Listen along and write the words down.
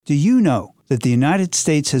Do you know that the United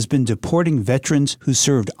States has been deporting veterans who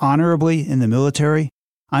served honorably in the military?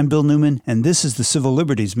 I'm Bill Newman, and this is the Civil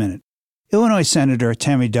Liberties Minute. Illinois Senator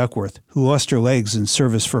Tammy Duckworth, who lost her legs in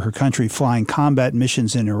service for her country flying combat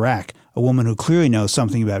missions in Iraq, a woman who clearly knows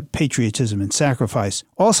something about patriotism and sacrifice,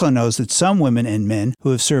 also knows that some women and men who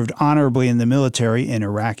have served honorably in the military in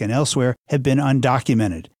Iraq and elsewhere have been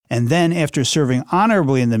undocumented, and then, after serving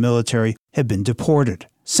honorably in the military, have been deported.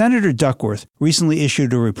 Senator Duckworth recently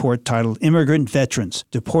issued a report titled Immigrant Veterans,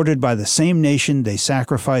 Deported by the Same Nation They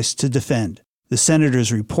Sacrificed to Defend. The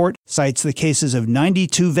senator's report cites the cases of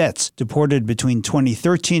 92 vets deported between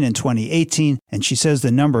 2013 and 2018, and she says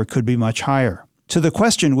the number could be much higher. To the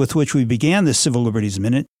question with which we began this Civil Liberties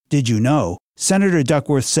Minute, did you know? Senator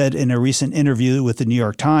Duckworth said in a recent interview with the New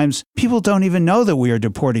York Times, people don't even know that we are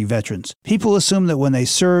deporting veterans. People assume that when they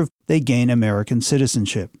serve, they gain American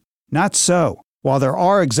citizenship. Not so. While there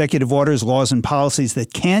are executive orders, laws, and policies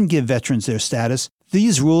that can give veterans their status,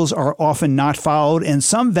 these rules are often not followed, and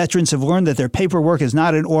some veterans have learned that their paperwork is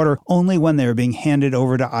not in order only when they are being handed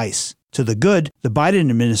over to ICE. To the good, the Biden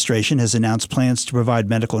administration has announced plans to provide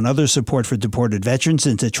medical and other support for deported veterans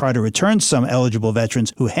and to try to return some eligible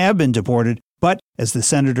veterans who have been deported. But, as the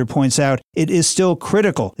senator points out, it is still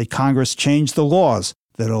critical that Congress change the laws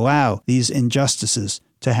that allow these injustices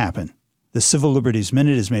to happen. The Civil Liberties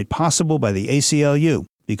Minute is made possible by the ACLU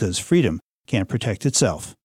because freedom can't protect itself.